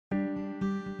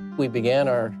we began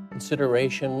our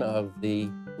consideration of the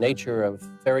nature of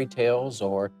fairy tales,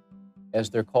 or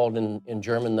as they're called in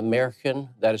German, the Märchen,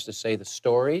 that is to say, the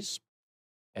stories.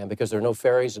 And because there are no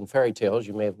fairies in fairy tales,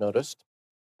 you may have noticed,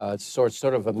 it's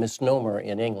sort of a misnomer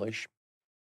in English.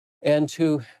 And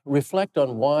to reflect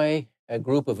on why a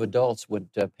group of adults would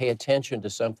pay attention to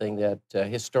something that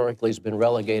historically has been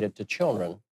relegated to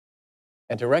children,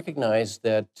 and to recognize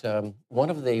that one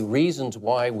of the reasons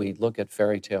why we look at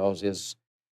fairy tales is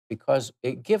because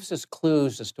it gives us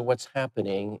clues as to what's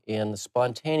happening in the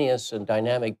spontaneous and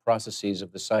dynamic processes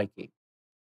of the psyche.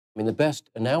 I mean, the best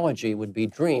analogy would be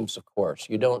dreams, of course.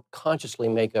 You don't consciously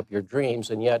make up your dreams,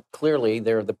 and yet clearly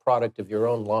they're the product of your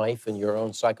own life and your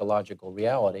own psychological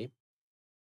reality.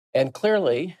 And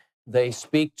clearly they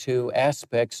speak to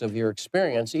aspects of your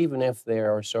experience, even if they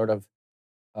are sort of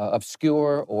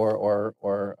obscure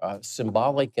or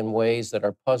symbolic in ways that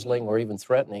are puzzling or even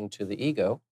threatening to the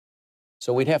ego.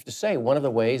 So we'd have to say one of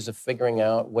the ways of figuring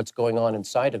out what's going on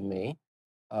inside of me,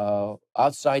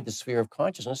 outside the sphere of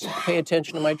consciousness, is to pay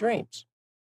attention to my dreams.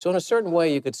 So in a certain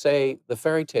way, you could say the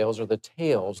fairy tales or the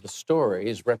tales, the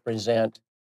stories, represent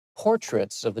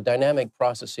portraits of the dynamic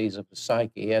processes of the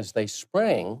psyche as they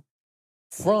spring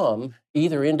from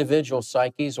either individual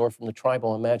psyches or from the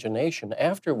tribal imagination,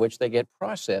 after which they get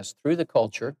processed through the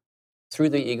culture, through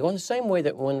the ego, in the same way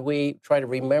that when we try to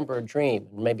remember a dream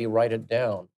and maybe write it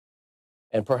down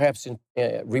and perhaps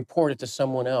report it to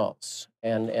someone else.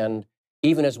 And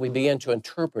even as we begin to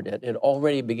interpret it, it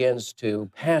already begins to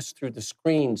pass through the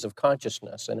screens of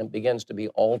consciousness, and it begins to be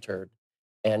altered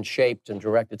and shaped and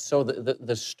directed. So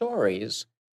the stories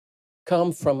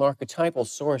come from archetypal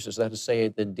sources, that is to say,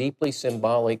 the deeply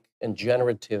symbolic and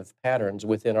generative patterns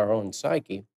within our own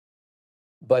psyche,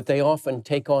 but they often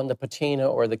take on the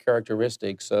patina or the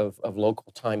characteristics of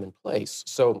local time and place.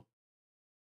 So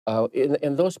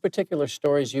in those particular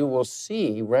stories, you will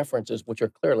see references which are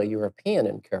clearly European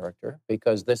in character,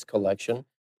 because this collection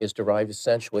is derived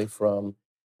essentially from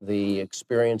the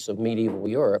experience of medieval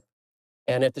Europe.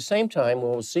 And at the same time,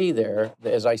 we'll see there,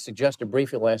 as I suggested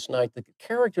briefly last night, that the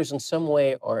characters in some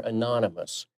way are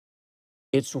anonymous.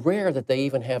 It's rare that they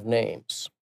even have names.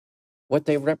 What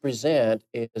they represent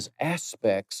is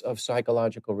aspects of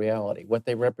psychological reality. What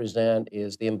they represent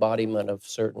is the embodiment of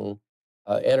certain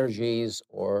energies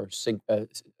or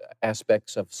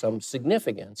aspects of some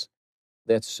significance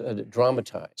that's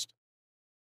dramatized.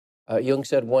 Jung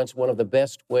said once, one of the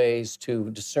best ways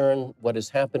to discern what is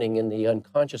happening in the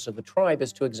unconscious of the tribe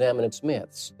is to examine its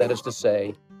myths. That is to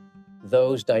say,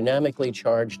 those dynamically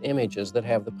charged images that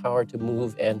have the power to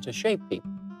move and to shape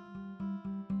people.